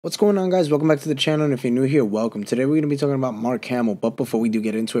What's going on, guys? Welcome back to the channel, and if you're new here, welcome. Today we're going to be talking about Mark Hamill, but before we do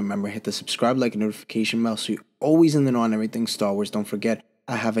get into it, remember, hit the subscribe, like, and notification bell so you're always in the know on everything Star Wars. Don't forget,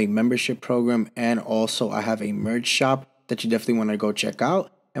 I have a membership program, and also I have a merch shop that you definitely want to go check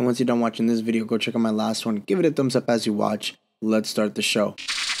out. And once you're done watching this video, go check out my last one. Give it a thumbs up as you watch. Let's start the show.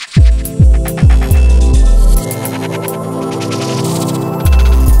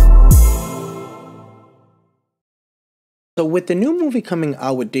 So with the new movie coming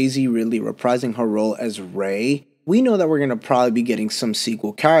out with Daisy Ridley reprising her role as Rey, we know that we're going to probably be getting some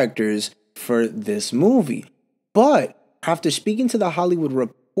sequel characters for this movie. But after speaking to the Hollywood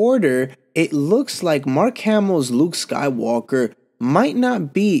Reporter, it looks like Mark Hamill's Luke Skywalker might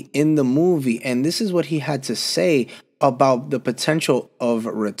not be in the movie. And this is what he had to say about the potential of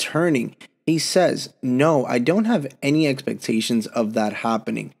returning. He says, "No, I don't have any expectations of that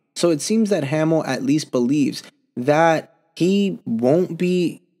happening." So it seems that Hamill at least believes that he won't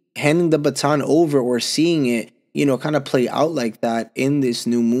be handing the baton over or seeing it, kind of play out like that in this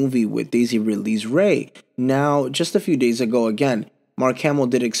new movie with Daisy Ridley's Rey. Now, just a few days ago, again, Mark Hamill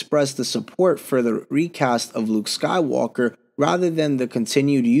did express the support for the recast of Luke Skywalker rather than the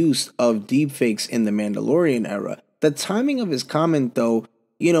continued use of deepfakes in the Mandalorian era. The timing of his comment, though,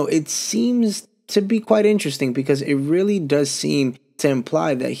 it seems to be quite interesting because it really does seem to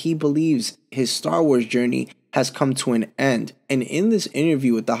imply that he believes his Star Wars journey has come to an end. And in this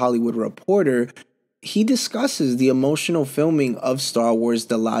interview with the Hollywood Reporter, he discusses the emotional filming of Star Wars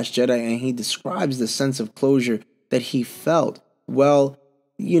The Last Jedi, and he describes the sense of closure that he felt. Well,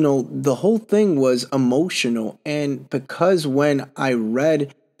 the whole thing was emotional, and because when I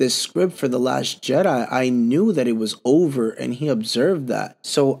read the script for The Last Jedi, I knew that it was over, and he observed that.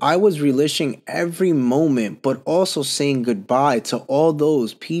 So I was relishing every moment, but also saying goodbye to all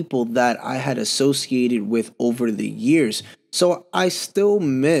those people that I had associated with over the years. So I still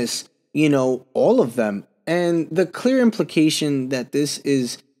miss, all of them. And the clear implication that this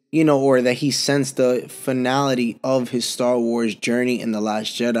is, or that he sensed the finality of his Star Wars journey in The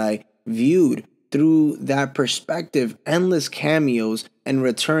Last Jedi, viewed through that perspective, endless cameos and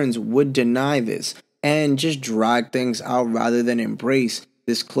returns would deny this and just drag things out rather than embrace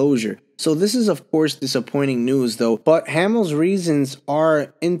this closure. So this is of course disappointing news though, but Hamill's reasons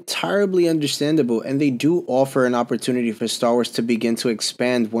are entirely understandable and they do offer an opportunity for Star Wars to begin to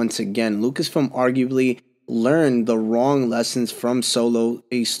expand once again. Lucasfilm arguably learned the wrong lessons from Solo,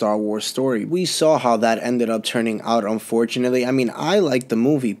 A Star Wars Story. We saw how that ended up turning out, unfortunately. I mean, I liked the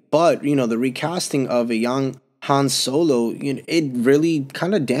movie, but, the recasting of a young Han Solo, it really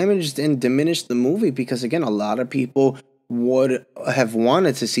kind of damaged and diminished the movie because, again, a lot of people would have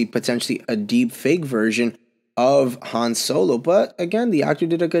wanted to see potentially a deep fake version of Han Solo, but again, the actor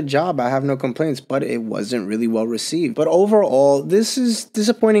did a good job. I have no complaints, but it wasn't really well received. But overall, this is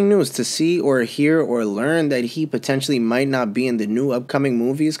disappointing news. To see or hear or learn that he potentially might not be in the new upcoming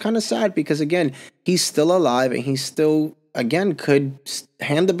movie is kind of sad because again, he's still alive and he still again could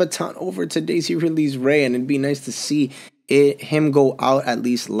hand the baton over to Daisy Ridley's Rey, and it'd be nice to see him go out at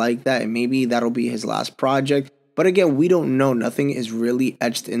least like that, and maybe that'll be his last project. But again, we don't know. Nothing is really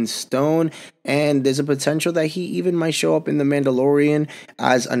etched in stone. And there's a potential that he even might show up in The Mandalorian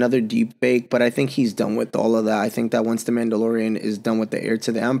as another deep fake. But I think he's done with all of that. I think that once The Mandalorian is done with the heir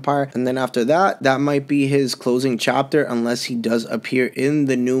to the Empire, and then after that, that might be his closing chapter unless he does appear in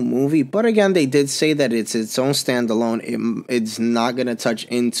the new movie. But again, they did say that it's its own standalone. It's not going to touch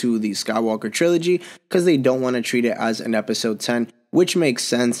into the Skywalker trilogy because they don't want to treat it as an episode 10, which makes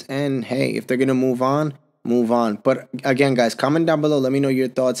sense. And hey, if they're going to move on. But again, guys, comment down below. Let me know your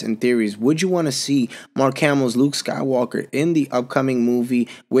thoughts and theories. Would you want to see Mark Hamill's Luke Skywalker in the upcoming movie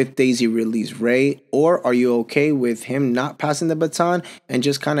with Daisy Ridley's Rey? Or are you okay with him not passing the baton and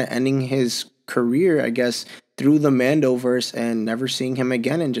just kind of ending his career, I guess, through the Mandoverse and never seeing him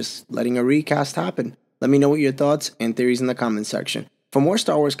again and just letting a recast happen? Let me know what your thoughts and theories in the comment section. For more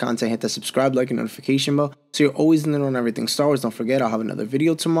Star Wars content, hit the subscribe, like, and notification bell so you're always in the know on everything Star Wars. Don't forget, I'll have another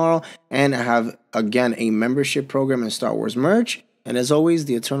video tomorrow, and I have, again, a membership program and Star Wars merch. And as always,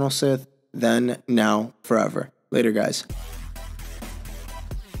 the Eternal Sith, then, now, forever. Later, guys.